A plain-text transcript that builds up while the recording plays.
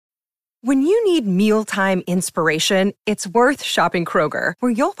When you need mealtime inspiration, it's worth shopping Kroger,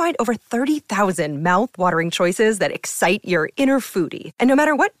 where you'll find over 30,000 mouth-watering choices that excite your inner foodie. And no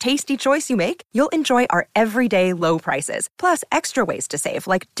matter what tasty choice you make, you'll enjoy our everyday low prices, plus extra ways to save,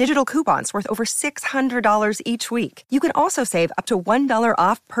 like digital coupons worth over $600 each week. You can also save up to $1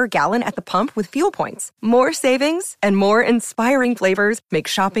 off per gallon at the pump with fuel points. More savings and more inspiring flavors make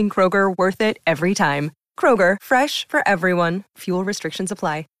shopping Kroger worth it every time. Kroger, fresh for everyone. Fuel restrictions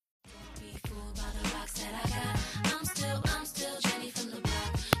apply.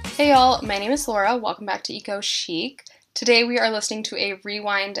 Hey y'all, my name is Laura. Welcome back to Eco Chic. Today we are listening to a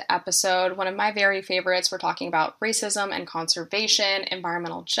rewind episode, one of my very favorites. We're talking about racism and conservation,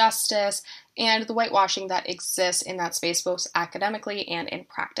 environmental justice, and the whitewashing that exists in that space both academically and in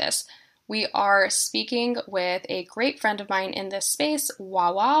practice. We are speaking with a great friend of mine in this space,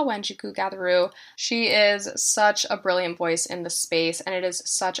 Wawa Wanjiku Gatheru. She is such a brilliant voice in the space, and it is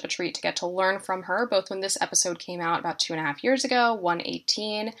such a treat to get to learn from her, both when this episode came out about 2.5 years ago,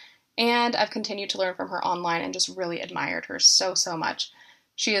 118, and I've continued to learn from her online and just really admired her so much.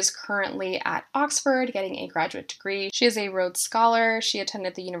 She is currently at Oxford getting a graduate degree. She is a Rhodes Scholar. She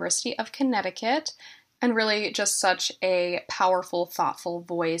attended the University of Connecticut, and really just such a powerful, thoughtful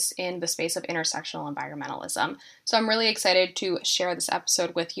voice in the space of intersectional environmentalism. So I'm really excited to share this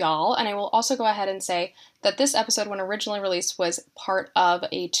episode with y'all, and I will also go ahead and say that this episode, when originally released, was part of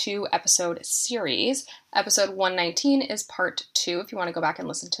a 2-episode series. Episode 119 is part 2, if you want to go back and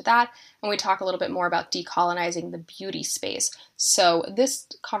listen to that, and we talk a little bit more about decolonizing the beauty space. So this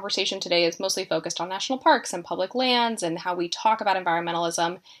conversation today is mostly focused on national parks and public lands and how we talk about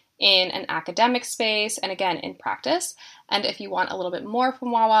environmentalism in an academic space, and again, in practice. And if you want a little bit more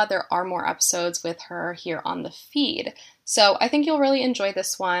from Wawa, there are more episodes with her here on the feed. So I think you'll really enjoy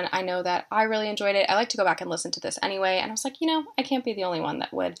this one. I know that I really enjoyed it. I like to go back and listen to this anyway, and I was like, I can't be the only one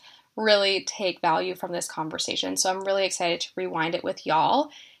that would really take value from this conversation. So I'm really excited to rewind it with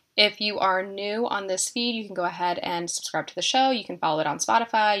y'all. If you are new on this feed, you can go ahead and subscribe to the show. You can follow it on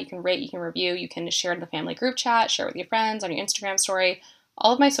Spotify. You can rate, you can review, you can share it in the family group chat, share it with your friends on your Instagram story.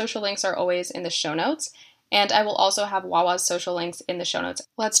 All of my social links are always in the show notes, and I will also have Wawa's social links in the show notes.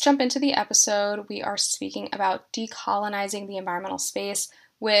 Let's jump into the episode. We are speaking about decolonizing the environmental space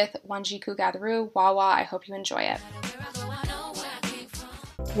with Wanjiku Gatheru. Wawa, I hope you enjoy it.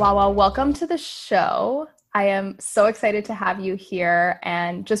 Wawa, welcome to the show. I am so excited to have you here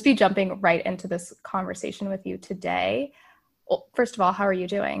and just be jumping right into this conversation with you today. Well, first of all, how are you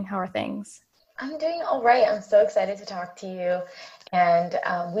doing? How are things? I'm doing all right. I'm so excited to talk to you. And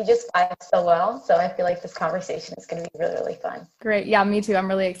we just vibed so well. So I feel like this conversation is going to be really, really fun. Great. Yeah, me too. I'm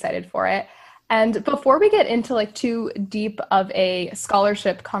really excited for it. And before we get into too deep of a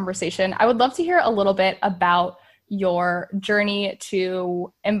scholarship conversation, I would love to hear a little bit about your journey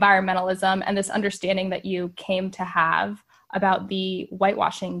to environmentalism and this understanding that you came to have about the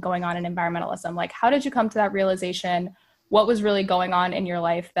whitewashing going on in environmentalism. How did you come to that realization? What was really going on in your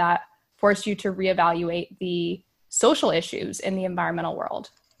life that forced you to reevaluate the social issues in the environmental world?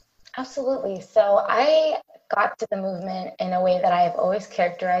 Absolutely. So I got to the movement in a way that I have always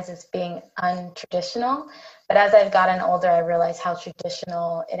characterized as being untraditional. But as I've gotten older, I realized how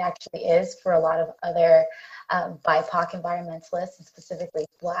traditional it actually is for a lot of other BIPOC environmentalists, and specifically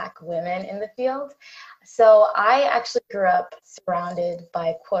Black women in the field. So I actually grew up surrounded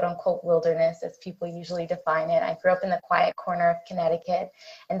by quote unquote wilderness, as people usually define it. I grew up in the quiet corner of Connecticut,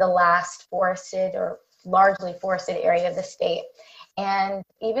 in the last forested or largely forested area of the state. And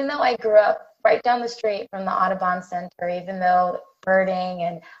even though I grew up right down the street from the Audubon Center, even though birding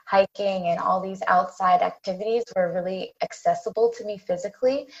and hiking and all these outside activities were really accessible to me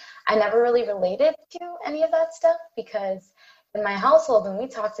physically, I never really related to any of that stuff, because in my household, when we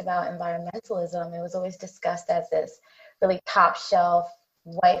talked about environmentalism, it was always discussed as this really top shelf,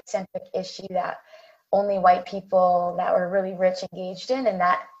 white-centric issue that only white people that were really rich engaged in, and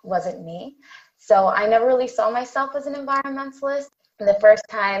that wasn't me. So I never really saw myself as an environmentalist. And the first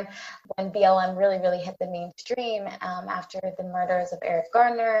time when BLM really hit the mainstream after the murders of Eric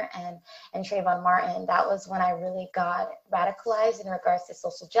Garner and Trayvon Martin, that was when I really got radicalized in regards to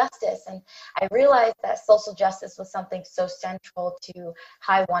social justice. And I realized that social justice was something so central to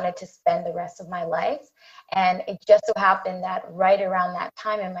how I wanted to spend the rest of my life. And it just so happened that right around that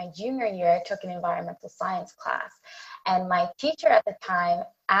time in my junior year, I took an environmental science class. And my teacher at the time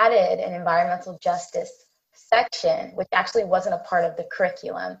added an environmental justice section, which actually wasn't a part of the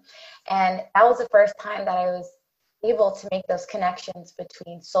curriculum. And that was the first time that I was able to make those connections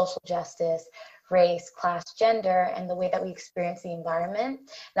between social justice, race, class, gender, and the way that we experience the environment. And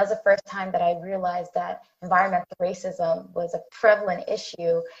that was the first time that I realized that environmental racism was a prevalent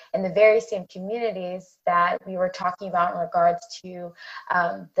issue in the very same communities that we were talking about in regards to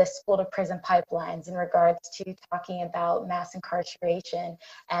the school to prison pipelines, in regards to talking about mass incarceration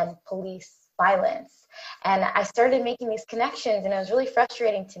and police violence. And I started making these connections, and it was really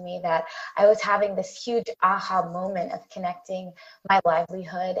frustrating to me that I was having this huge aha moment of connecting my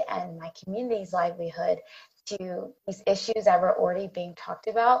livelihood and my community's livelihood to these issues that were already being talked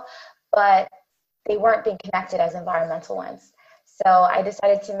about, but they weren't being connected as environmental ones. So I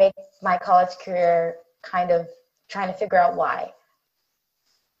decided to make my college career kind of trying to figure out why.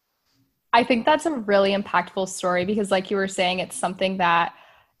 I think that's a really impactful story because, like you were saying, it's something that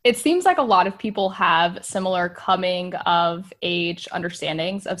it seems like a lot of people have similar coming of age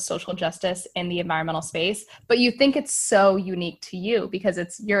understandings of social justice in the environmental space, but you think it's so unique to you because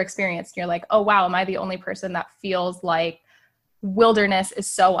it's your experience. You're like, oh, wow, am I the only person that feels like wilderness is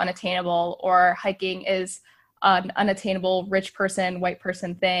so unattainable, or hiking is an unattainable rich person, white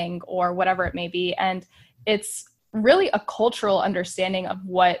person thing, or whatever it may be. And it's really a cultural understanding of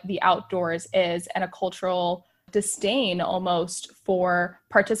what the outdoors is and a cultural disdain almost for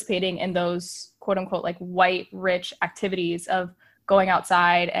participating in those quote unquote like white rich activities of going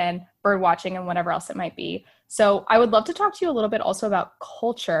outside and bird watching and whatever else it might be. So I would love to talk to you a little bit also about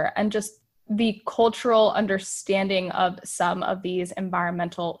culture and just the cultural understanding of some of these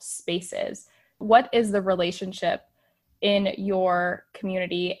environmental spaces. What is the relationship in your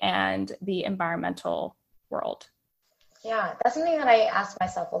community and the environmental world? Yeah, that's something that I ask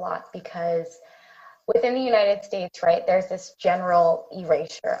myself a lot because within the United States, right, there's this general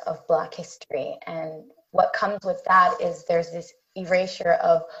erasure of Black history. And what comes with that is there's this erasure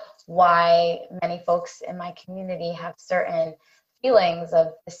of why many folks in my community have certain feelings of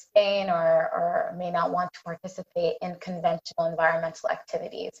disdain or may not want to participate in conventional environmental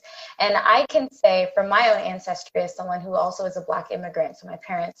activities. And I can say from my own ancestry as someone who also is a Black immigrant, so my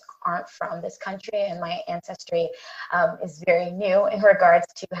parents aren't from this country and my ancestry is very new in regards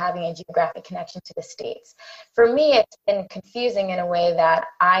to having a geographic connection to the States. For me, it's been confusing in a way that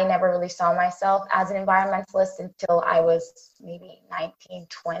I never really saw myself as an environmentalist until I was maybe 19,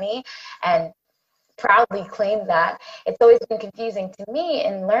 20, and proudly claim that. It's always been confusing to me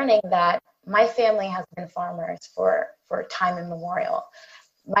in learning that my family has been farmers for time immemorial.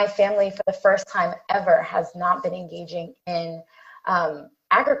 My family, for the first time ever, has not been engaging in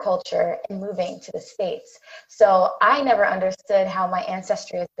agriculture and moving to the States. So I never understood how my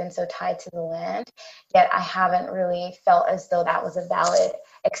ancestry has been so tied to the land, yet I haven't really felt as though that was a valid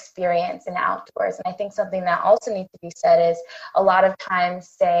experience in outdoors. And I think something that also needs to be said is a lot of times,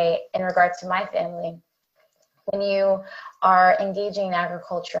 say, in regards to my family, when you are engaging in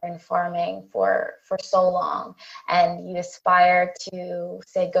agriculture and farming for so long and you aspire to,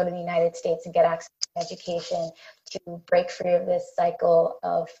 say, go to the United States and get access to education, to break free of this cycle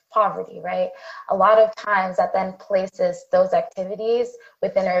of poverty, right? A lot of times that then places those activities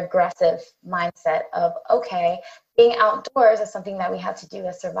within an aggressive mindset of, okay, being outdoors is something that we have to do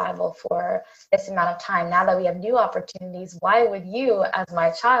as survival for this amount of time. Now that we have new opportunities, why would you, as my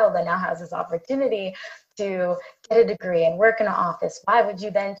child that now has this opportunity to get a degree and work in an office, why would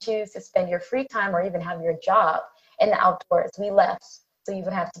you then choose to spend your free time or even have your job in the outdoors? We left, so you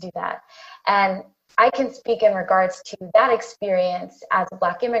would have to do that. And I can speak in regards to that experience as a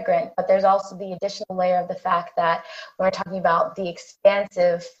Black immigrant, but there's also the additional layer of the fact that when we're talking about the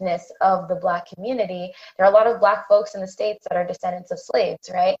expansiveness of the Black community, there are a lot of Black folks in the States that are descendants of slaves,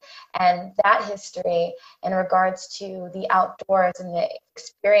 right? And that history in regards to the outdoors and the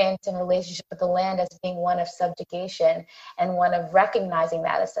experience and relationship with the land as being one of subjugation and one of recognizing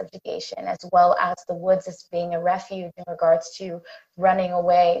that as subjugation, as well as the woods as being a refuge in regards to running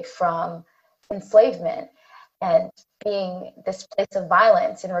away from enslavement and being this place of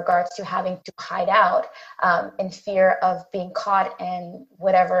violence in regards to having to hide out in fear of being caught and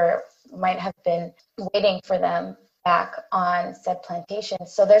whatever might have been waiting for them back on said plantation.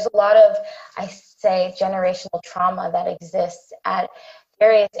 So there's a lot of, I say, generational trauma that exists at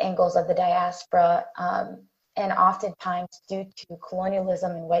various angles of the diaspora, and oftentimes due to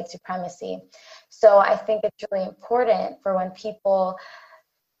colonialism and white supremacy. So I think it's really important for when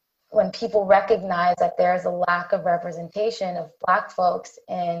people recognize that there's a lack of representation of Black folks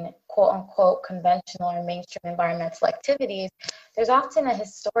in quote unquote conventional or mainstream environmental activities, there's often a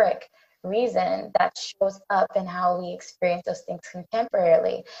historic reason that shows up in how we experience those things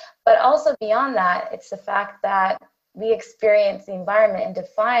contemporarily. But also beyond that, it's the fact that we experience the environment and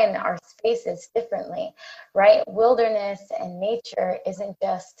define our spaces differently, right? Wilderness and nature isn't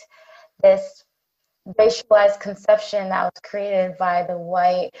just this racialized conception that was created by the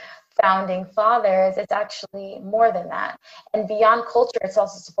white founding fathers, it's actually more than that. And beyond culture, it's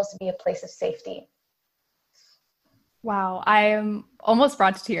also supposed to be a place of safety. Wow, I am almost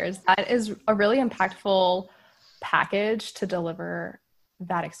brought to tears. That is a really impactful package to deliver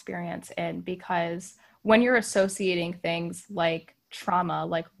that experience in, because when you're associating things like trauma,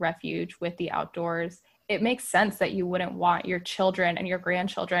 like refuge with the outdoors, it makes sense that you wouldn't want your children and your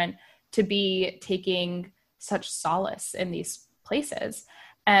grandchildren to be taking such solace in these places.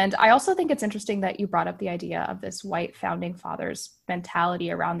 And I also think it's interesting that you brought up the idea of this white founding fathers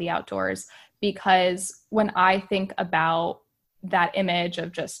mentality around the outdoors, because when I think about that image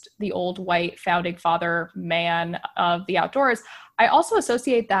of just the old white founding father man of the outdoors, I also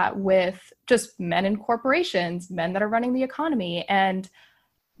associate that with just men in corporations, men that are running the economy. And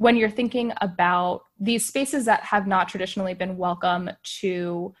when you're thinking about these spaces that have not traditionally been welcome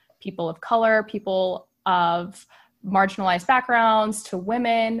to people of color, people of marginalized backgrounds, to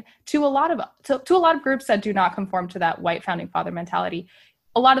women, to a lot of groups that do not conform to that white founding father mentality,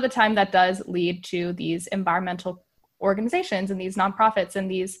 a lot of the time that does lead to these environmental organizations and these nonprofits and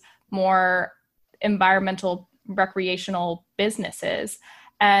these more environmental recreational businesses.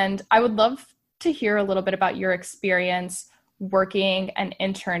 And I would love to hear a little bit about your experience working and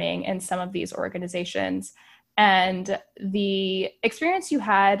interning in some of these organizations and the experience you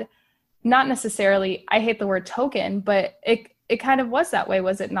had. Not necessarily, I hate the word token, but it kind of was that way,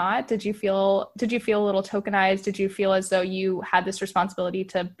 was it not? Did you feel a little tokenized? Did you feel as though you had this responsibility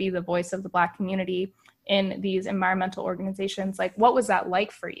to be the voice of the Black community in these environmental organizations? Like, what was that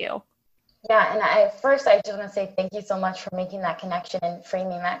like for you? Yeah, and I just want to say thank you so much for making that connection and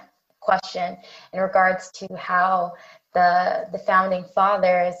framing that question in regards to how the founding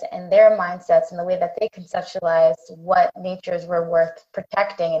fathers and their mindsets and the way that they conceptualized what natures were worth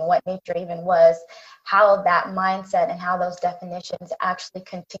protecting and what nature even was, how that mindset and how those definitions actually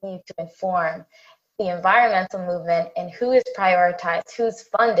continue to inform the environmental movement and who is prioritized, who's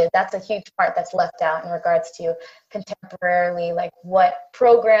funded. That's a huge part that's left out in regards to contemporarily, like what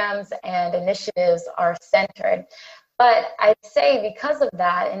programs and initiatives are centered. But I'd say because of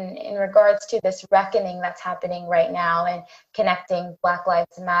that, in regards to this reckoning that's happening right now and connecting Black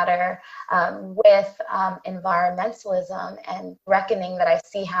Lives Matter with environmentalism and reckoning that I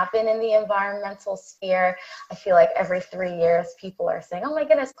see happen in the environmental sphere, I feel like every 3 years people are saying, oh my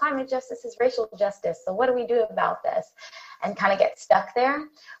goodness, climate justice is racial justice. So what do we do about this? And kind of get stuck there.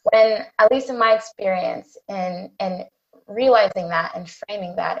 When, at least in my experience, and realizing that and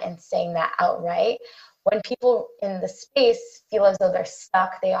framing that and saying that outright, when people in the space feel as though they're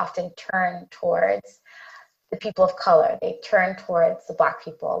stuck, they often turn towards the people of color. They turn towards the Black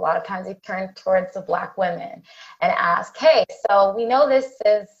people. A lot of times they turn towards the Black women and ask, hey, so we know this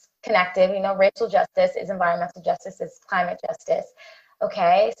is connected. We know racial justice is environmental justice, is climate justice.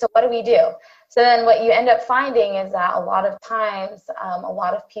 Okay, so what do we do? So then what you end up finding is that a lot of times, a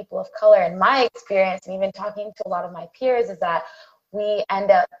lot of people of color, in my experience, and even talking to a lot of my peers, is that we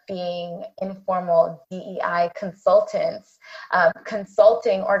end up being informal DEI consultants,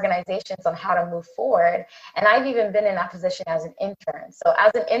 consulting organizations on how to move forward. And I've even been in that position as an intern. So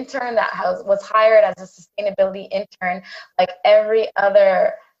as an intern that was hired as a sustainability intern, like every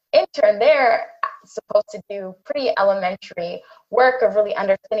other intern there, supposed to do pretty elementary work of really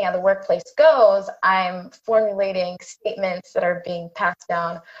understanding how the workplace goes, I'm formulating statements that are being passed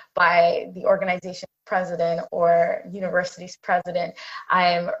down by the organization's president or university's president.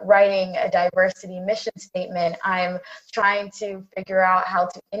 I'm writing a diversity mission statement. I'm trying to figure out how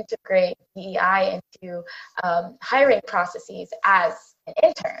to integrate DEI into hiring processes as an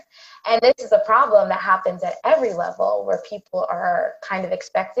intern. And this is a problem that happens at every level, where people are kind of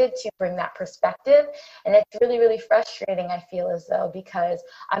expected to bring that perspective. And it's really, really frustrating, I feel as though, because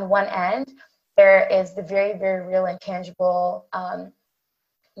on one end, there is the very, very real and tangible,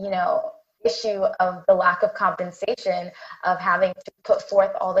 issue of the lack of compensation, of having to put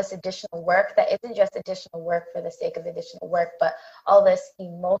forth all this additional work that isn't just additional work for the sake of additional work, but all this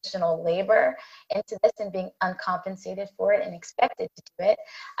emotional labor into this and being uncompensated for it and expected to do it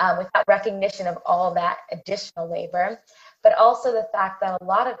without recognition of all that additional labor. But also the fact that a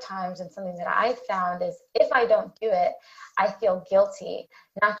lot of times, and something that I've found, is if I don't do it, I feel guilty,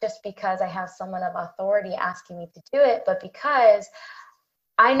 not just because I have someone of authority asking me to do it, but because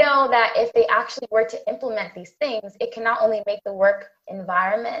I know that if they actually were to implement these things, it can not only make the work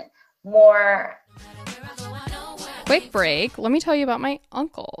environment more. Quick break. Let me tell you about my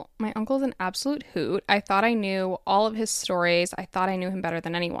uncle. My uncle is an absolute hoot. I thought I knew all of his stories. I thought I knew him better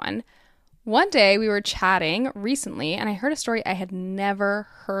than anyone. One day we were chatting recently and I heard a story I had never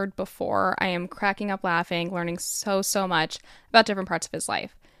heard before. I am cracking up laughing, learning so much about different parts of his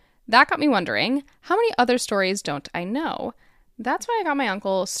life. That got me wondering, how many other stories don't I know? That's why I got my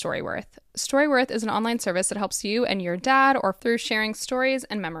uncle Storyworth. Storyworth is an online service that helps you and your dad or through sharing stories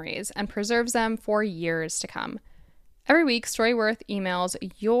and memories and preserves them for years to come. Every week, Storyworth emails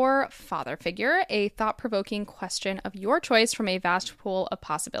your father figure a thought-provoking question of your choice from a vast pool of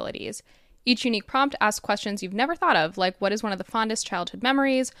possibilities. Each unique prompt asks questions you've never thought of, like what is one of the fondest childhood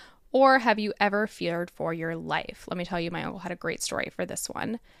memories, or have you ever feared for your life? Let me tell you, my uncle had a great story for this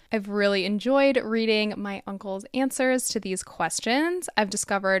one. I've really enjoyed reading my uncle's answers to these questions. I've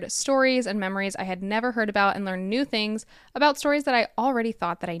discovered stories and memories I had never heard about and learned new things about stories that I already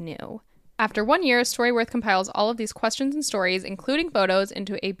thought that I knew. After 1 year, Storyworth compiles all of these questions and stories, including photos,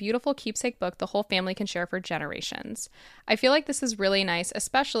 into a beautiful keepsake book the whole family can share for generations. I feel like this is really nice,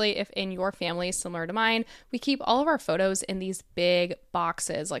 especially if in your family, similar to mine, we keep all of our photos in these big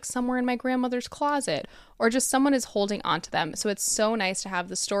boxes, like somewhere in my grandmother's closet, or just someone is holding onto them. So it's so nice to have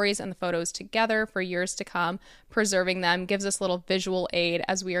the stories and the photos together for years to come. Preserving them gives us a little visual aid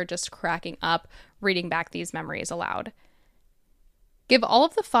as we are just cracking up, reading back these memories aloud. Give all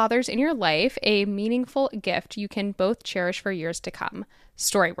of the fathers in your life a meaningful gift you can both cherish for years to come.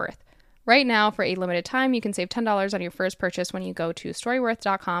 Storyworth. Right now, for a limited time, you can save $10 on your first purchase when you go to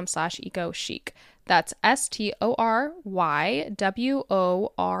storyworth.com/ecochic. That's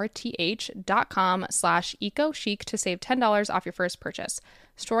STORYWORTH.com/ecochic to save $10 off your first purchase.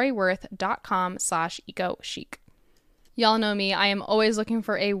 Storyworth.com/ecochic. Y'all know me, I am always looking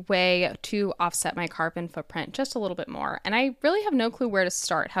for a way to offset my carbon footprint just a little bit more, and I really have no clue where to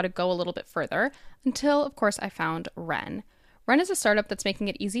start, how to go a little bit further, until, of course, I found Wren. Wren is a startup that's making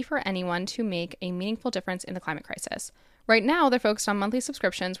it easy for anyone to make a meaningful difference in the climate crisis. Right now, they're focused on monthly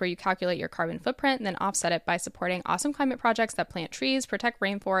subscriptions where you calculate your carbon footprint and then offset it by supporting awesome climate projects that plant trees, protect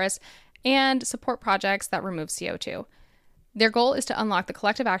rainforests, and support projects that remove CO2. Their goal is to unlock the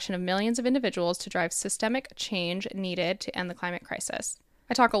collective action of millions of individuals to drive systemic change needed to end the climate crisis.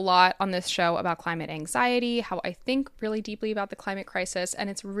 I talk a lot on this show about climate anxiety, how I think really deeply about the climate crisis, and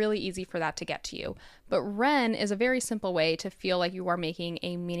it's really easy for that to get to you. But Wren is a very simple way to feel like you are making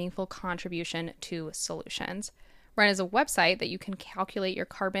a meaningful contribution to solutions. Wren is a website that you can calculate your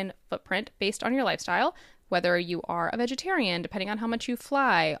carbon footprint based on your lifestyle, whether you are a vegetarian, depending on how much you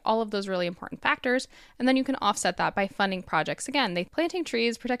fly, all of those really important factors, and then you can offset that by funding projects. Again, they planting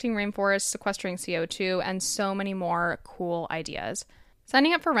trees, protecting rainforests, sequestering CO2, and so many more cool ideas.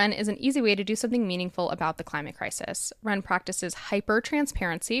 Signing up for Wren is an easy way to do something meaningful about the climate crisis. Wren practices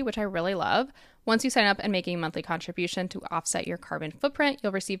hyper-transparency, which I really love. Once you sign up and make a monthly contribution to offset your carbon footprint,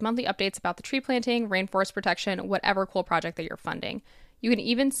 you'll receive monthly updates about the tree planting, rainforest protection, whatever cool project that you're funding. You can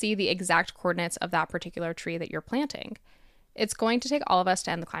even see the exact coordinates of that particular tree that you're planting. It's going to take all of us to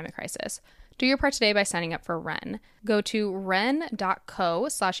end the climate crisis. Do your part today by signing up for Wren. Go to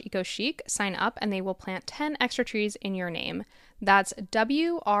wren.co/ecochic, sign up, and they will plant 10 extra trees in your name. That's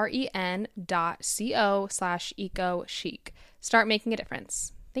WREN.co/ecochic. Start making a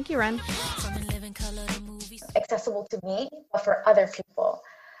difference. Thank you, Wren. Accessible to me, but for other people.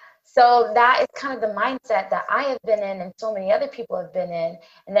 So that is kind of the mindset that I have been in and so many other people have been in,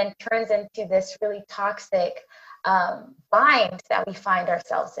 and then turns into this really toxic bind that we find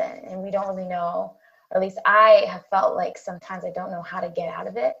ourselves in, and we don't really know, or at least I have felt like sometimes I don't know how to get out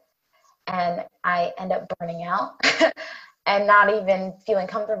of it, and I end up burning out and not even feeling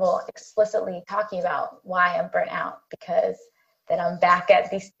comfortable explicitly talking about why I'm burnt out, because then I'm back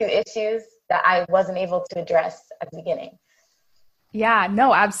at these two issues that I wasn't able to address at the beginning. Yeah,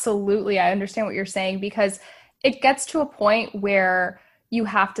 no, absolutely. I understand what you're saying, because it gets to a point where you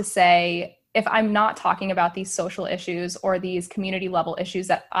have to say, if I'm not talking about these social issues or these community level issues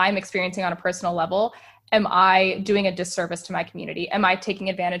that I'm experiencing on a personal level, am I doing a disservice to my community? Am I taking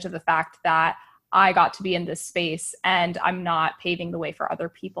advantage of the fact that I got to be in this space and I'm not paving the way for other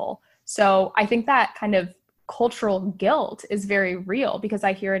people? So I think that kind of cultural guilt is very real, because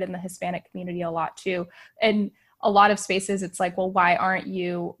I hear it in the Hispanic community a lot too. And a lot of spaces, it's like, well, why aren't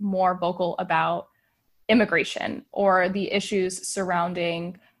you more vocal about immigration or the issues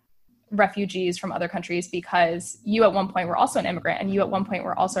surrounding refugees from other countries? Because you at one point were also an immigrant, and you at one point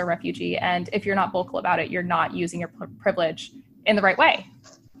were also a refugee. And if you're not vocal about it, you're not using your privilege in the right way.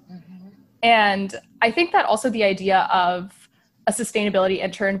 Mm-hmm. And I think that also the idea of a sustainability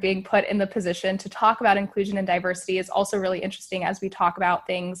intern being put in the position to talk about inclusion and diversity is also really interesting, as we talk about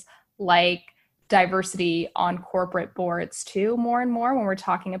things like diversity on corporate boards too, more and more, when we're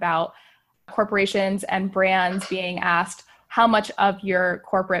talking about corporations and brands being asked, how much of your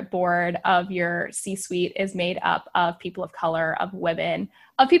corporate board, of your C-suite is made up of people of color, of women,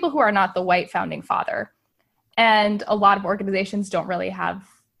 of people who are not the white founding father. And a lot of organizations don't really have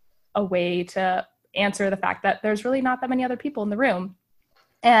a way to answer the fact that there's really not that many other people in the room.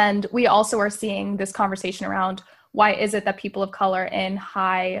 And we also are seeing this conversation around why is it that people of color in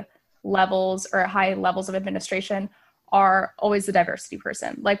high levels of administration are always the diversity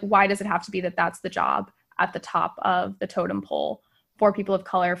person? Like, why does it have to be that that's the job at the top of the totem pole for people of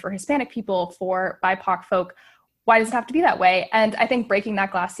color, for Hispanic people, for BIPOC folk? Why does it have to be that way? And I think breaking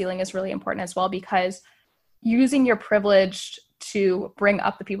that glass ceiling is really important as well, because using your privilege to bring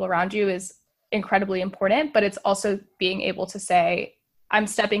up the people around you is incredibly important, but it's also being able to say, I'm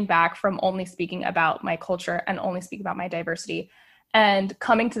stepping back from only speaking about my culture and only speaking about my diversity, and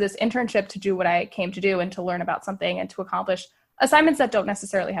coming to this internship to do what I came to do and to learn about something and to accomplish assignments that don't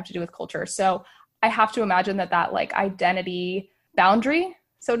necessarily have to do with culture. So I have to imagine that like identity boundary,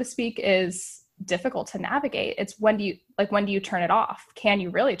 so to speak, is difficult to navigate. It's when do you turn it off? Can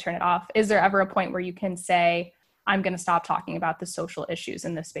you really turn it off? Is there ever a point where you can say, I'm going to stop talking about the social issues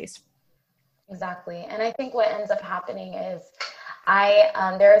in this space? Exactly. And I think what ends up happening is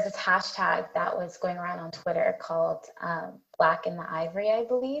there was this hashtag that was going around on Twitter called Black in the Ivory, I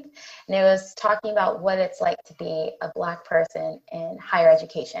believe. And it was talking about what it's like to be a Black person in higher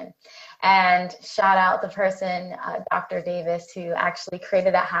education. And shout out the person, Dr. Davis, who actually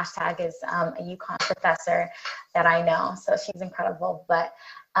created that hashtag, is a UConn professor that I know. So she's incredible. But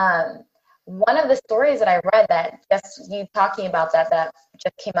one of the stories that I read that just you talking about that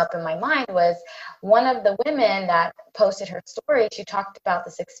just came up in my mind was one of the women that posted her story. She talked about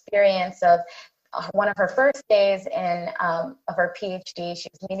this experience of one of her first days of her PhD. She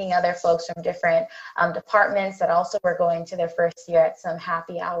was meeting other folks from different departments that also were going to their first year at some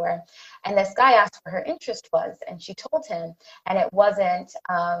happy hour. And this guy asked what her interest was, and she told him, and it wasn't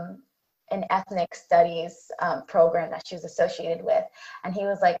an ethnic studies program that she was associated with. And he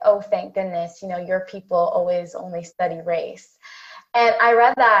was like, oh, thank goodness, your people always only study race. And I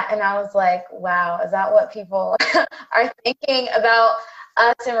read that and I was like, wow, is that what people are thinking about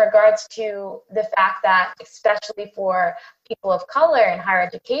us in regards to the fact that, especially for people of color in higher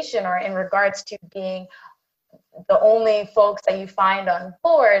education, or in regards to being the only folks that you find on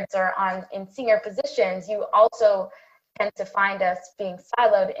boards or in senior positions, you also tend to find us being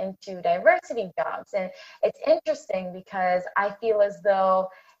siloed into diversity jobs. And it's interesting because I feel as though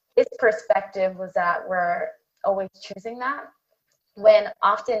his perspective was that we're always choosing that, when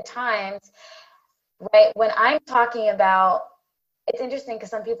oftentimes, right, when I'm talking about, it's interesting because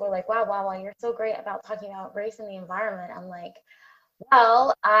some people are like, wow, you're so great about talking about race in the environment. I'm like,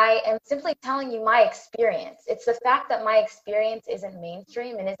 well, I am simply telling you my experience. It's the fact that my experience isn't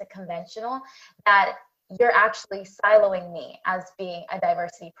mainstream and isn't conventional that you're actually siloing me as being a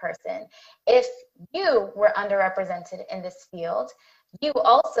diversity person. If you were underrepresented in this field, you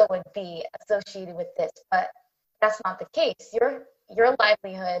also would be associated with this, but that's not the case. Your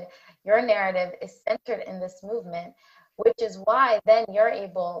livelihood, your narrative is centered in this movement, which is why then you're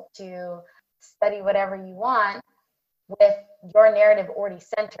able to study whatever you want with your narrative already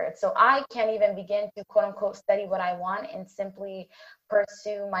centered. So I can't even begin to quote unquote study what I want and simply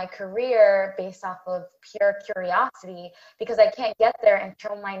pursue my career based off of pure curiosity, because I can't get there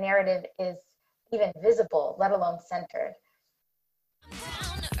until my narrative is even visible, let alone centered.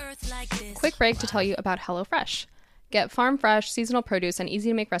 Quick break to tell you about HelloFresh. Get farm fresh, seasonal produce and easy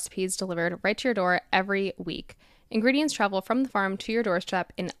to make recipes delivered right to your door every week. Ingredients travel from the farm to your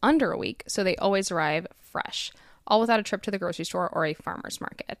doorstep in under a week, so they always arrive fresh, all without a trip to the grocery store or a farmer's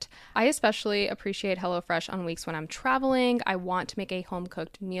market. I especially appreciate HelloFresh on weeks when I'm traveling. I want to make a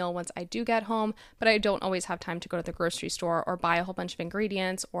home-cooked meal once I do get home, but I don't always have time to go to the grocery store or buy a whole bunch of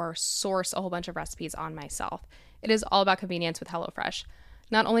ingredients or source a whole bunch of recipes on myself. It is all about convenience with HelloFresh.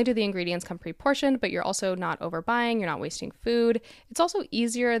 Not only do the ingredients come pre-portioned, but you're also not overbuying, you're not wasting food. It's also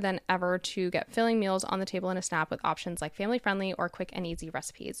easier than ever to get filling meals on the table in a snap with options like family-friendly or quick and easy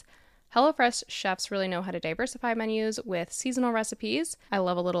recipes. HelloFresh chefs really know how to diversify menus with seasonal recipes. I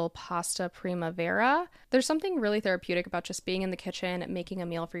love a little pasta primavera. There's something really therapeutic about just being in the kitchen, making a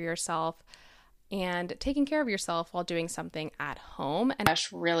meal for yourself, and taking care of yourself while doing something at home. And HelloFresh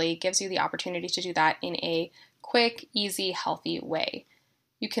really gives you the opportunity to do that in a quick, easy, healthy way.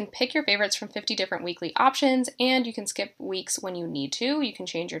 You can pick your favorites from 50 different weekly options, and you can skip weeks when you need to. You can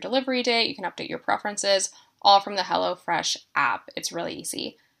change your delivery date, you can update your preferences, all from the HelloFresh app. It's really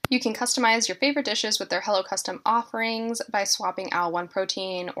easy. You can customize your favorite dishes with their Hello Custom offerings by swapping out one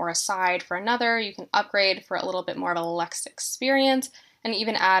protein or a side for another. You can upgrade for a little bit more of a luxe experience and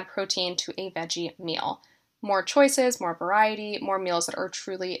even add protein to a veggie meal. more choices, more variety, more meals that are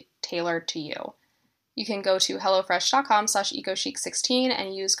truly tailored to you. You can go to hellofresh.com/ecochic16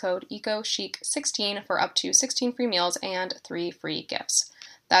 and use code ecochic16 for up to 16 free meals and 3 free gifts.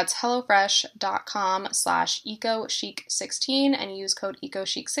 That's hellofresh.com/ecochic16 and use code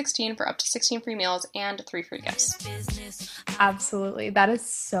ecochic16 for up to 16 free meals and 3 free gifts. Absolutely. That is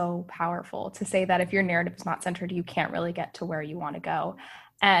so powerful to say that if your narrative is not centered, you can't really get to where you want to go.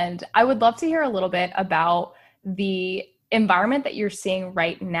 And I would love to hear a little bit about the environment that you're seeing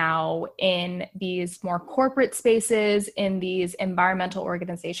right now in these more corporate spaces, in these environmental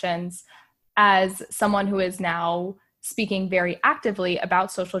organizations, as someone who is now speaking very actively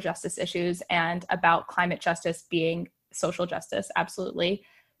about social justice issues and about climate justice being social justice. Absolutely.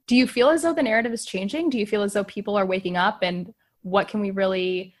 Do you feel as though the narrative is changing? Do you feel as though people are waking up, and what can we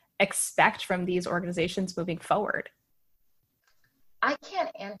really expect from these organizations moving forward? I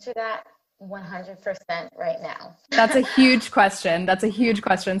can't answer that 100% right now. That's a huge question.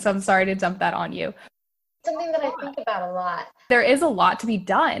 So I'm sorry to dump that on you. Something that I think about a lot. There is a lot to be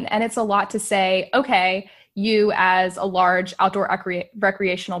done, and it's a lot to say, okay, you as a large outdoor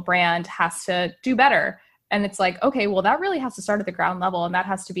recreational brand has to do better. And it's like, okay, well, that really has to start at the ground level, and that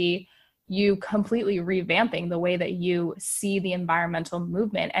has to be you completely revamping the way that you see the environmental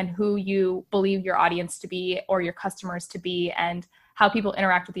movement and who you believe your audience to be or your customers to be, and how people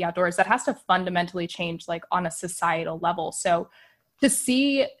interact with the outdoors. That has to fundamentally change, like on a societal level. So to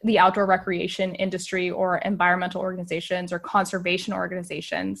see the outdoor recreation industry or environmental organizations or conservation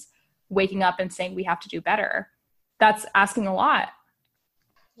organizations waking up and saying we have to do better, that's asking a lot.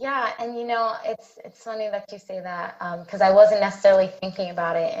 Yeah, and it's funny that you say that because I wasn't necessarily thinking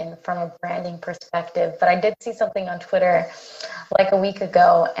about it from a branding perspective, but I did see something on Twitter like a week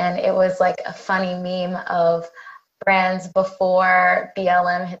ago, and it was like a funny meme of brands before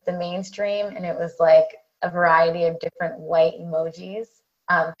BLM hit the mainstream, and it was like a variety of different white emojis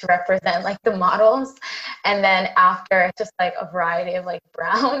to represent like the models, and then after it's just like a variety of like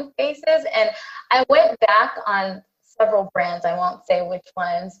brown faces. And I went back on several brands, I won't say which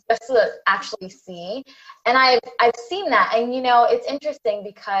ones, just to actually see. And I've seen that, and it's interesting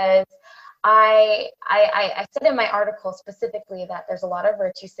because I said in my article specifically that there's a lot of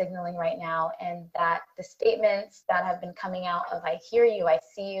virtue signaling right now, and that the statements that have been coming out of "I hear you, I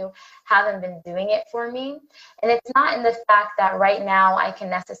see you" haven't been doing it for me. And it's not in the fact that right now I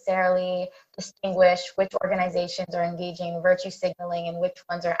can necessarily distinguish which organizations are engaging in virtue signaling and which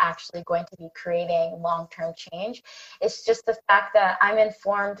ones are actually going to be creating long-term change. It's just the fact that I'm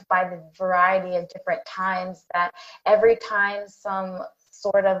informed by the variety of different times that every time some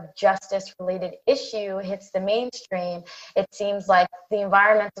sort of justice-related issue hits the mainstream, it seems like the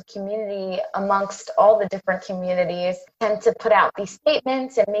environmental community, amongst all the different communities, tend to put out these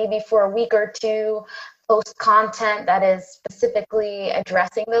statements and maybe for a week or two post content that is specifically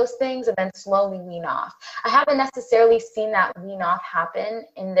addressing those things and then slowly wean off. I haven't necessarily seen that wean off happen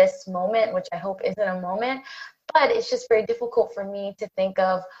in this moment, which I hope isn't a moment, but it's just very difficult for me to think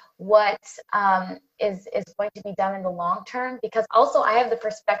of what is going to be done in the long term, because also I have the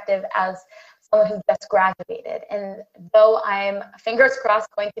perspective as someone who just graduated. And though I'm, fingers crossed,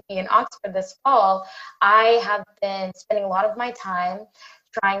 going to be in Oxford this fall, I have been spending a lot of my time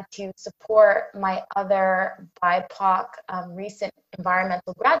trying to support my other BIPOC recent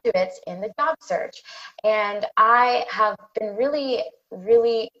environmental graduates in the job search. And I have been really,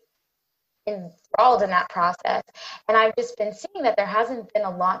 really enthralled in that process. And I've just been seeing that there hasn't been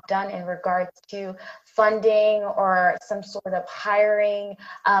a lot done in regards to funding or some sort of hiring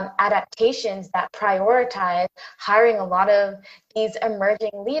adaptations that prioritize hiring a lot of these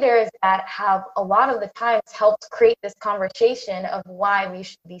emerging leaders that have a lot of the times helped create this conversation of why we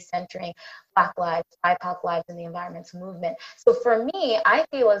should be centering Black lives, BIPOC lives in the environmental movement. So for me, I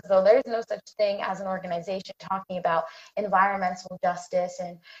feel as though there's no such thing as an organization talking about environmental justice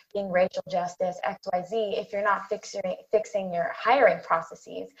and being racial justice, XYZ, if you're not fixing your hiring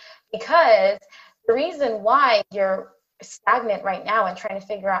processes. Because the reason why you're stagnant right now and trying to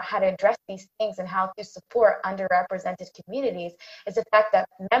figure out how to address these things and how to support underrepresented communities is the fact that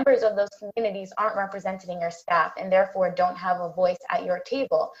members of those communities aren't represented in your staff and therefore don't have a voice at your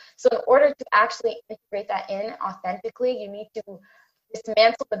table. So in order to actually integrate that in authentically, you need to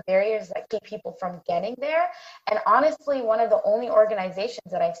dismantle the barriers that keep people from getting there. And honestly, one of the only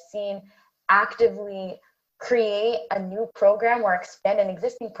organizations that I've seen actively create a new program or expand an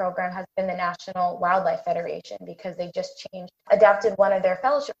existing program has been the National Wildlife Federation, because they just adapted one of their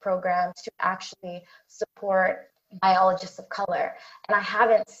fellowship programs to actually support biologists of color. And I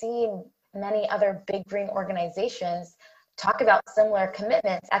haven't seen many other big green organizations talk about similar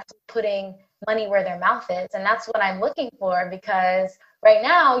commitments, actually putting money where their mouth is. And that's what I'm looking for, because right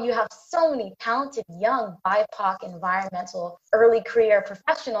now you have so many talented young BIPOC environmental early career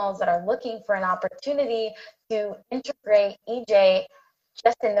professionals that are looking for an opportunity to integrate EJ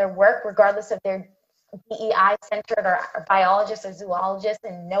just in their work, regardless of their DEI centered or biologists or zoologists,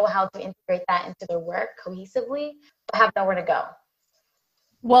 and know how to integrate that into their work cohesively, but have nowhere to go.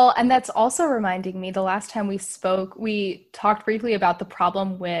 Well, and that's also reminding me, the last time we spoke, we talked briefly about the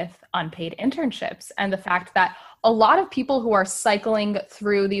problem with unpaid internships and the fact that a lot of people who are cycling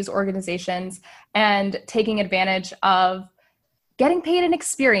through these organizations and taking advantage of getting paid in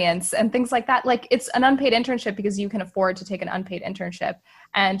experience and things like that, like it's an unpaid internship because you can afford to take an unpaid internship.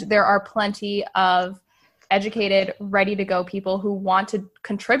 And there are plenty of educated, ready to go people who want to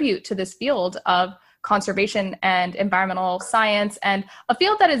contribute to this field of conservation and environmental science, and a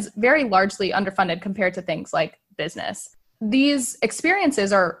field that is very largely underfunded compared to things like business. These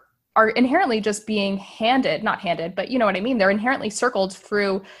experiences are inherently just being not handed, but you know what I mean? They're inherently circled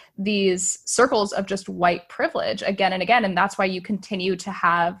through these circles of just white privilege again and again. And that's why you continue to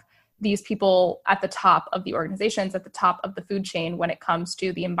have these people at the top of the organizations, at the top of the food chain when it comes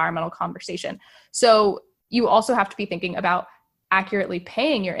to the environmental conversation. So you also have to be thinking about accurately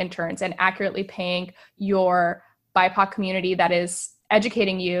paying your interns and accurately paying your BIPOC community that is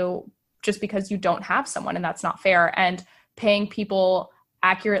educating you just because you don't have someone, and that's not fair, and paying people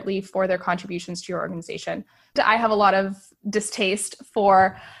accurately for their contributions to your organization. I have a lot of distaste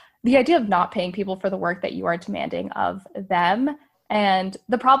for the idea of not paying people for the work that you are demanding of them, and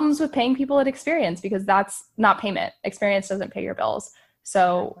the problems with paying people at experience, because that's not payment. Experience doesn't pay your bills.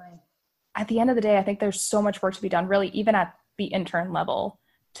 So at the end of the day, I think there's so much work to be done, really, even at the intern level,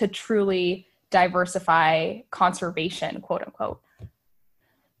 to truly diversify conservation, quote unquote.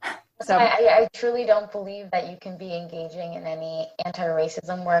 So I truly don't believe that you can be engaging in any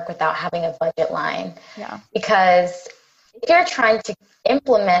anti-racism work without having a budget line. Yeah. Because if you're trying to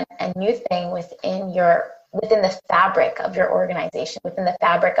implement a new thing within the fabric of your organization, within the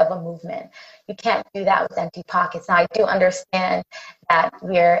fabric of a movement, you can't do that with empty pockets. Now, I do understand that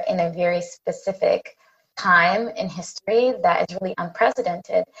we're in a very specific time in history that is really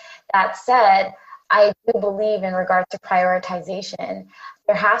unprecedented. That said, I do believe in regard to prioritization,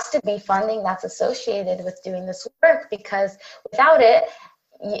 there has to be funding that's associated with doing this work, because without it,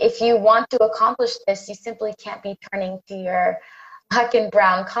 if you want to accomplish this, you simply can't be turning to your Black and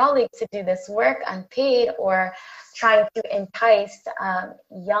brown colleagues to do this work unpaid, or trying to entice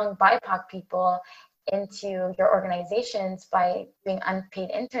young BIPOC people into your organizations by doing unpaid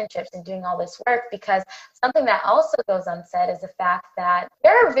internships and doing all this work. Because something that also goes unsaid is the fact that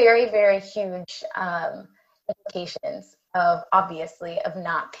there are very, very huge implications of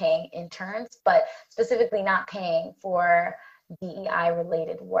not paying interns, but specifically not paying for DEI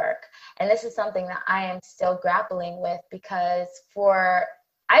related work. And this is something that I am still grappling with, because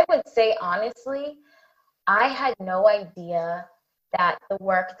I would say honestly, I had no idea that the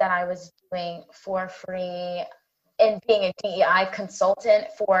work that I was doing for free and being a DEI consultant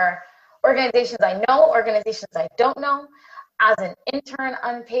for organizations I know, organizations I don't know, as an intern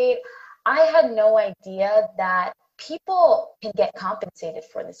unpaid, I had no idea that people can get compensated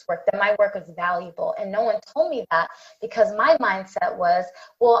for this work, that my work was valuable. And no one told me that, because my mindset was,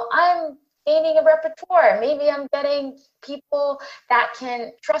 well, I'm gaining a repertoire. Maybe I'm getting people that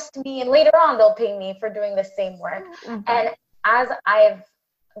can trust me, and later on they'll pay me for doing the same work. Mm-hmm. And as I've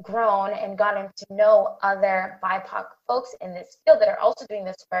grown and gotten to know other BIPOC folks in this field that are also doing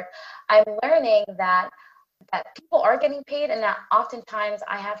this work, I'm learning that people are getting paid, and that oftentimes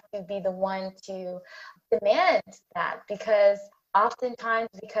I have to be the one to demand that, because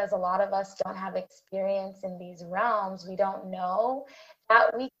a lot of us don't have experience in these realms, we don't know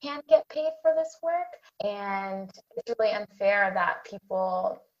that we can't get paid for this work. And it's really unfair that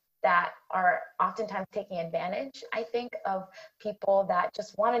people that are oftentimes taking advantage, I think, of people that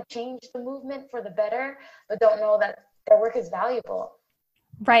just want to change the movement for the better, but don't know that their work is valuable.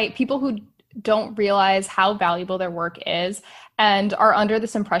 Right. People who don't realize how valuable their work is and are under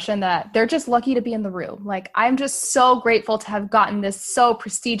this impression that they're just lucky to be in the room. Like, I'm just so grateful to have gotten this so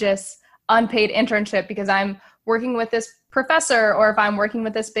prestigious unpaid internship because I'm working with this professor, or if I'm working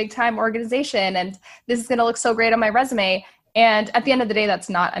with this big time organization, and this is going to look so great on my resume. And at the end of the day, that's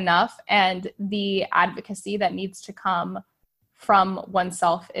not enough. And the advocacy that needs to come from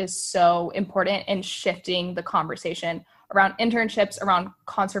oneself is so important in shifting the conversation around internships, around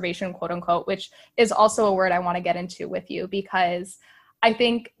conservation, quote unquote, which is also a word I want to get into with you, because I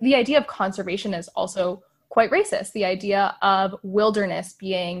think the idea of conservation is also quite racist. The idea of wilderness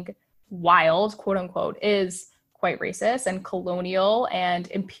being wild, quote unquote, is quite racist and colonial and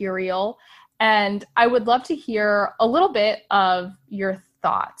imperial. And I would love to hear a little bit of your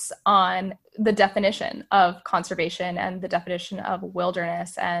thoughts on the definition of conservation and the definition of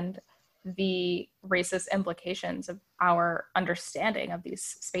wilderness and the racist implications of our understanding of these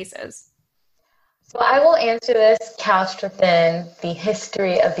spaces. So I will answer this couched within the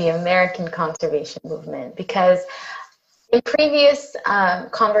history of the American conservation movement, because in previous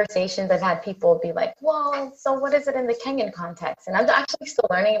conversations, I've had people be like, well, so what is it in the Kenyan context? And I'm actually still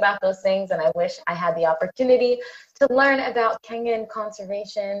learning about those things, and I wish I had the opportunity to learn about Kenyan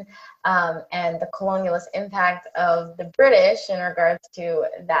conservation and the colonialist impact of the British in regards to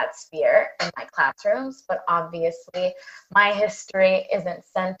that sphere in my classrooms. But obviously, my history isn't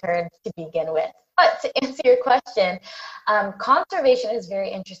centered to begin with. But to answer your question, conservation is very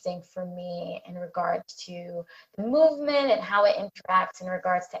interesting for me in regards to the movement and how it interacts in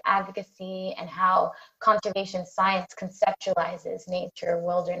regards to advocacy and how conservation science conceptualizes nature,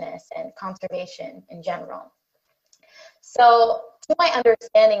 wilderness, and conservation in general. So to my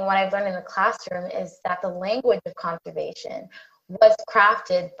understanding, what I've learned in the classroom is that the language of conservation was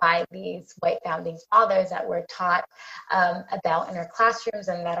crafted by these white founding fathers that were taught about in our classrooms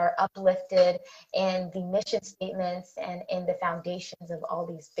and that are uplifted in the mission statements and in the foundations of all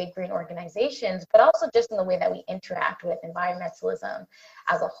these big green organizations, but also just in the way that we interact with environmentalism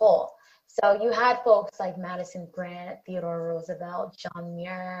as a whole. So you had folks like Madison Grant, Theodore Roosevelt, John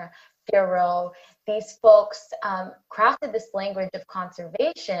Muir, Thoreau. These folks crafted this language of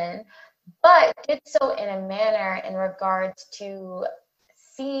conservation, but did so in a manner in regards to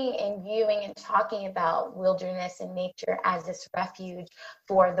seeing and viewing and talking about wilderness and nature as this refuge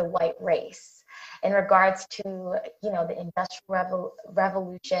for the white race. In regards to, the Industrial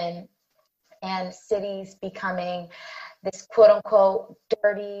Revolution and cities becoming this quote unquote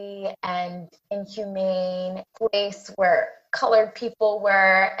dirty and inhumane place where colored people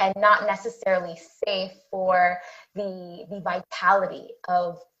were and not necessarily safe for the vitality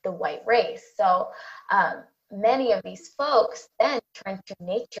of the white race. So many of these folks then turned to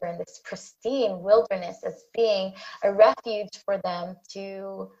nature and this pristine wilderness as being a refuge for them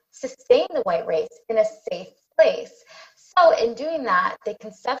to sustain the white race in a safe place. So in doing that, they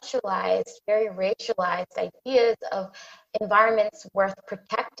conceptualized very racialized ideas of environments worth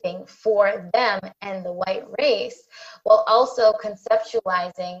protecting for them and the white race, while also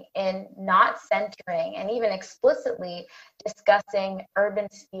conceptualizing and not centering and even explicitly discussing urban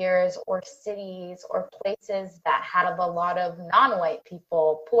spheres or cities or places that have a lot of non-white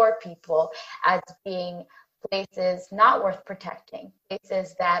people, poor people, as being places not worth protecting,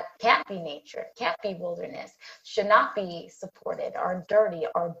 places that can't be nature, can't be wilderness, should not be supported, are dirty,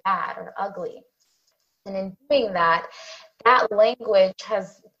 are bad, or ugly. And in doing that, that language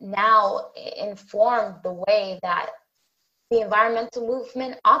has now informed the way that the environmental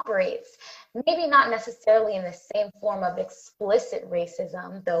movement operates. Maybe not necessarily in the same form of explicit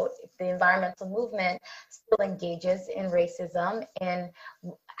racism, though the environmental movement still engages in racism and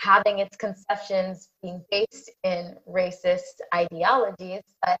having its conceptions being based in racist ideologies.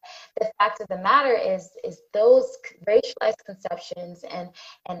 But the fact of the matter is those racialized conceptions and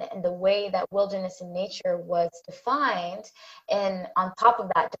the way that wilderness and nature was defined, and on top of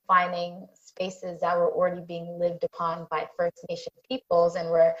that, defining spaces that were already being lived upon by First Nation peoples and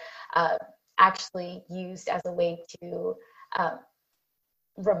were actually used as a way to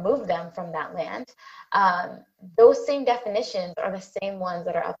remove them from that land. Those same definitions are the same ones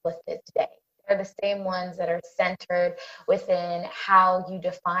that are uplifted today. They're the same ones that are centered within how you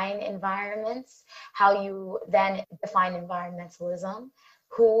define environments, how you then define environmentalism,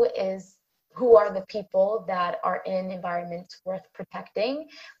 who are the people that are in environments worth protecting,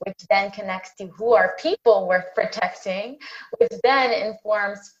 which then connects to who are people worth protecting, which then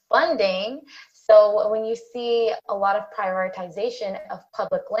informs funding. So when you see a lot of prioritization of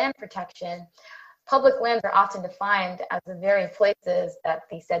public land protection, public lands are often defined as the very places that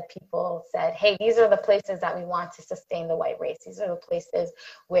the said people said, hey, these are the places that we want to sustain the white race. These are the places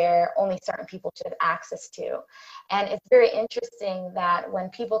where only certain people should have access to. And it's very interesting that when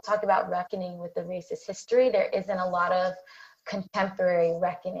people talk about reckoning with the racist history, there isn't a lot of contemporary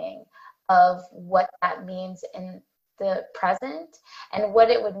reckoning of what that means in the present and what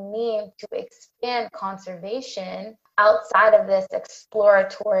it would mean to expand conservation outside of this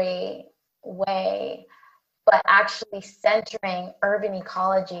exploratory way, but actually centering urban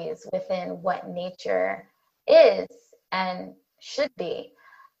ecologies within what nature is and should be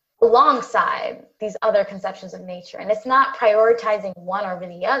alongside these other conceptions of nature. And it's not prioritizing one over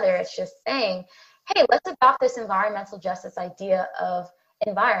the other. It's just saying, hey, let's adopt this environmental justice idea of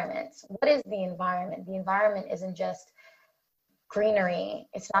environments. What is the environment? The environment isn't just greenery.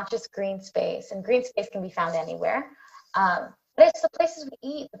 It's not just green space, and green space can be found anywhere. But it's the places we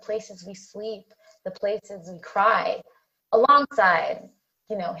eat, the places we sleep, the places we cry, alongside,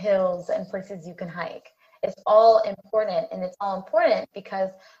 hills and places you can hike. It's all important, and it's all important because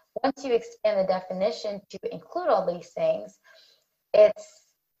once you expand the definition to include all these things,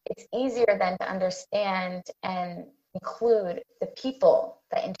 it's easier then to understand and include the people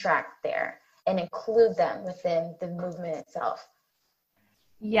that interact there and include them within the movement itself.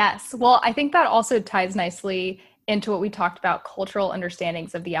 Yes. Well, I think that also ties nicely into what we talked about, cultural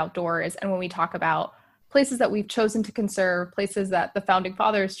understandings of the outdoors. And when we talk about places that we've chosen to conserve, places that the founding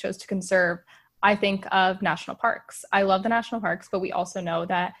fathers chose to conserve, I think of national parks. I love the national parks, but we also know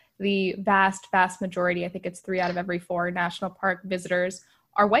that the vast majority, I think it's 3 out of every 4 national park visitors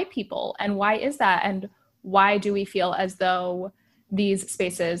are white people. And why is that? And why do we feel as though these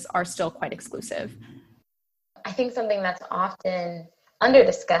spaces are still quite exclusive? I think something that's often under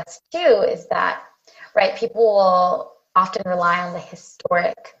discussed too is that, right, people will often rely on the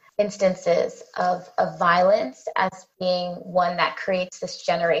historic instances of violence as being one that creates this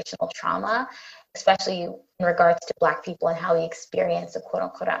generational trauma, especially in regards to Black people and how we experience the quote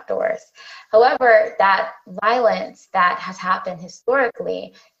unquote outdoors. However, that violence that has happened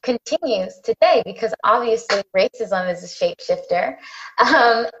historically continues today because obviously racism is a shapeshifter.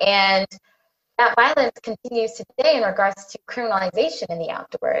 And that violence continues today in regards to criminalization in the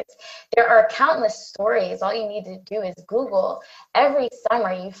outdoors. There are countless stories. All you need to do is Google. Every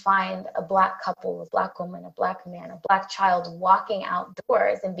summer you find a Black couple, a Black woman, a Black man, a Black child walking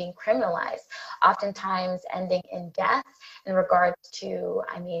outdoors and being criminalized, oftentimes ending in death. In regards to,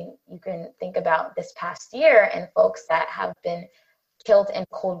 you can think about this past year and folks that have been killed in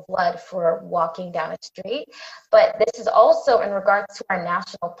cold blood for walking down a street. But this is also in regards to our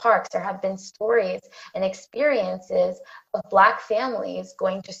national parks. There have been stories and experiences of Black families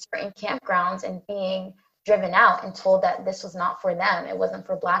going to certain campgrounds and being driven out and told that this was not for them. It wasn't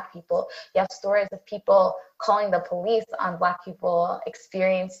for Black people. You have stories of people calling the police on Black people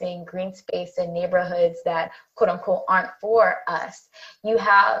experiencing green space in neighborhoods that quote unquote aren't for us. You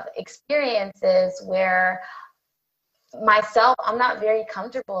have experiences where myself, I'm not very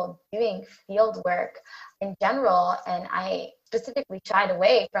comfortable doing field work in general, and I specifically shied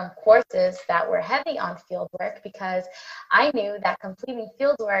away from courses that were heavy on field work because I knew that completing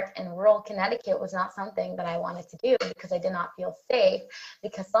field work in rural Connecticut was not something that I wanted to do because I did not feel safe,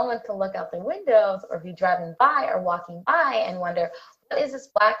 because someone could look out their windows or be driving by or walking by and wonder, what is this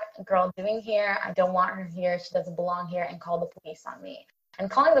Black girl doing here? I don't want her here. She doesn't belong here, and call the police on me. And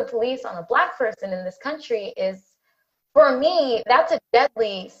calling the police on a Black person in this country is, for me, that's a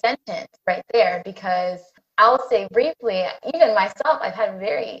deadly sentence right there, because I'll say briefly, even myself, I've had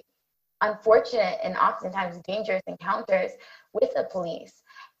very unfortunate and oftentimes dangerous encounters with the police.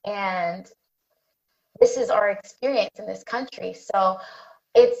 And this is our experience in this country. So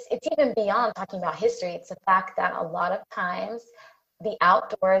it's even beyond talking about history. It's the fact that a lot of times the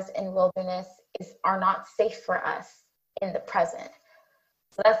outdoors and wilderness are not safe for us in the present.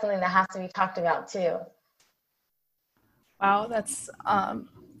 So that's something that has to be talked about too. Wow, that's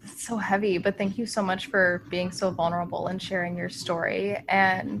so heavy, but thank you so much for being so vulnerable and sharing your story.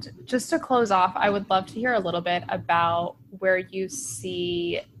 And just to close off, I would love to hear a little bit about where you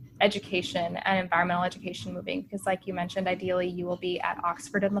see education and environmental education moving, because like you mentioned, ideally you will be at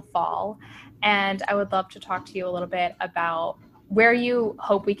Oxford in the fall. And I would love to talk to you a little bit about where you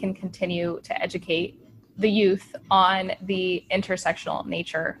hope we can continue to educate the youth on the intersectional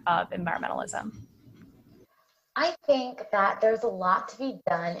nature of environmentalism. I think that there's a lot to be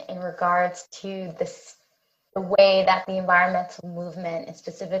done in regards to the way that the environmental movement, and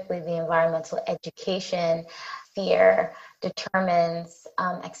specifically the environmental education sphere, determines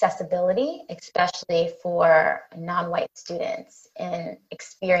accessibility, especially for non-white students in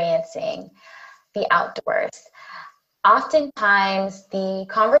experiencing the outdoors. Oftentimes, the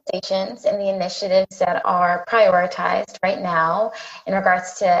conversations and the initiatives that are prioritized right now in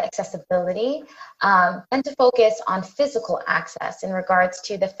regards to accessibility tend to focus on physical access, in regards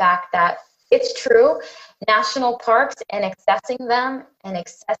to the fact that it's true, national parks and accessing them and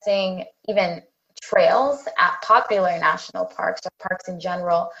accessing even trails at popular national parks or parks in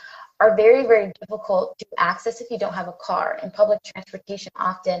general are very, very difficult to access if you don't have a car. And public transportation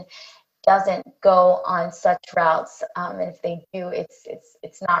often doesn't go on such routes, and if they do,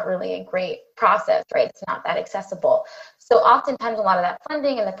 it's not really a great process, right? It's not that accessible. So oftentimes a lot of that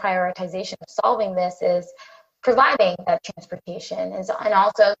funding and the prioritization of solving this is providing that transportation and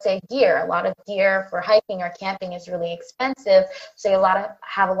also say gear. A lot of gear for hiking or camping is really expensive. So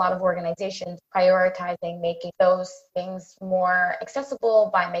have a lot of organizations prioritizing making those things more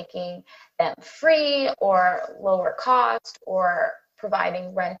accessible by making them free or lower cost or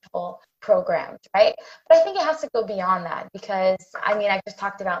providing rental programs, right? But I think it has to go beyond that because, I just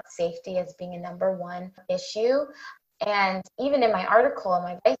talked about safety as being a number one issue. And even in my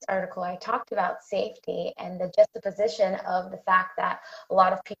Vice article, I talked about safety and the juxtaposition of the fact that a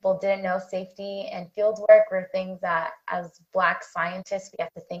lot of people didn't know safety and field work were things that as Black scientists we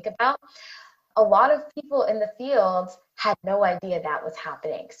have to think about. A lot of people in the field had no idea that was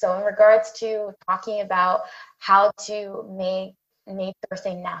happening. So in regards to talking about how to make nature,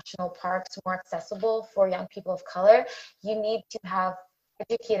 say national parks, more accessible for young people of color, you need to have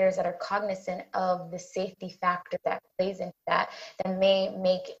educators that are cognizant of the safety factor that plays into that may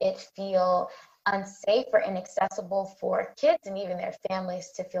make it feel unsafe or inaccessible for kids and even their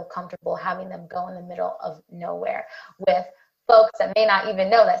families to feel comfortable having them go in the middle of nowhere with folks that may not even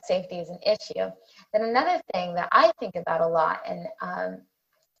know that safety is an issue. Then another thing that I think about a lot and I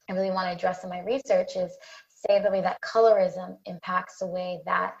really want to address in my research is say the way that colorism impacts the way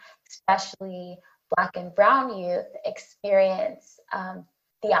that especially Black and brown youth experience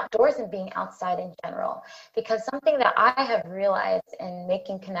the outdoors and being outside in general. Because something that I have realized in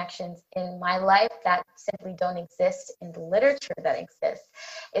making connections in my life that simply don't exist in the literature that exists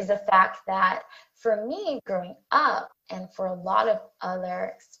is the fact that for me growing up and for a lot of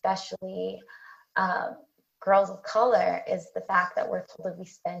other, especially girls of color, is the fact that we're told if we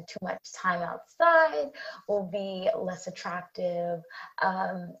spend too much time outside, we'll be less attractive,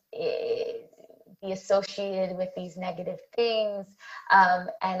 be associated with these negative things,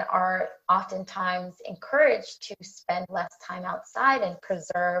 and are oftentimes encouraged to spend less time outside and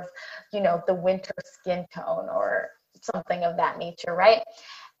preserve, the winter skin tone or something of that nature, right?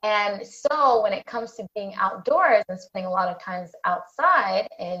 And so when it comes to being outdoors and spending a lot of times outside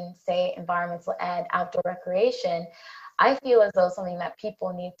in, say, environmental ed, outdoor recreation, I feel as though something that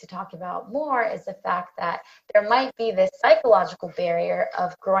people need to talk about more is the fact that there might be this psychological barrier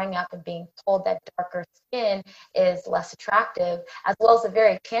of growing up and being told that darker skin is less attractive, as well as the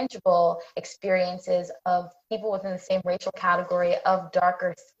very tangible experiences of people within the same racial category of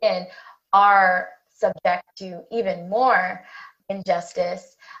darker skin are subject to even more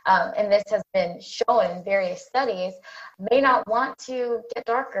injustice, and this has been shown in various studies, may not want to get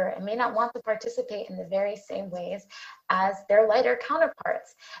darker and may not want to participate in the very same ways as their lighter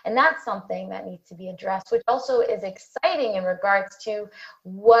counterparts. And that's something that needs to be addressed, which also is exciting in regards to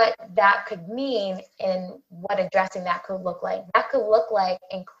what that could mean and what addressing that could look like. That could look like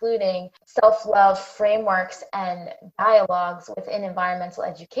including self-love frameworks and dialogues within environmental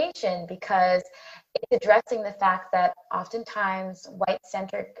education, because it's addressing the fact that oftentimes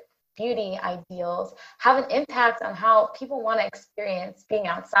white-centric beauty ideals have an impact on how people want to experience being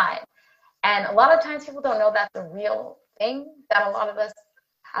outside. And a lot of times people don't know that's a real thing that a lot of us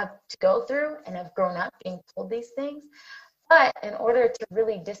have to go through and have grown up being told these things. But in order to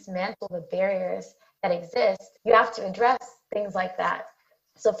really dismantle the barriers that exist, you have to address things like that.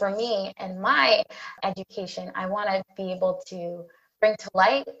 So for me and my education, I want to be able to bring to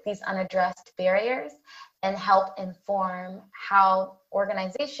light these unaddressed barriers and help inform how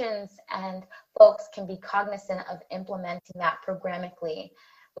organizations and folks can be cognizant of implementing that programmatically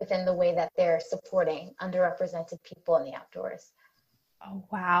within the way that they're supporting underrepresented people in the outdoors. Oh,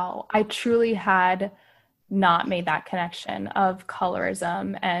 wow. I truly had not made that connection of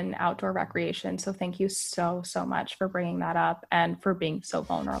colorism and outdoor recreation. So thank you so, so much for bringing that up and for being so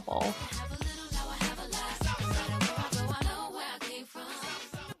vulnerable.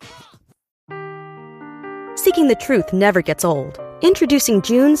 Seeking the truth never gets old. Introducing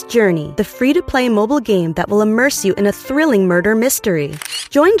June's Journey, the free-to-play mobile game that will immerse you in a thrilling murder mystery.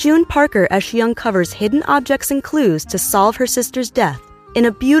 Join June Parker as she uncovers hidden objects and clues to solve her sister's death in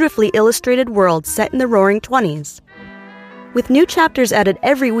a beautifully illustrated world set in the Roaring '20s. With new chapters added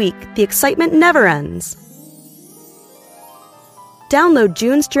every week, the excitement never ends. Download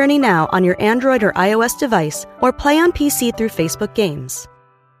June's Journey now on your Android or iOS device or play on PC through Facebook Games.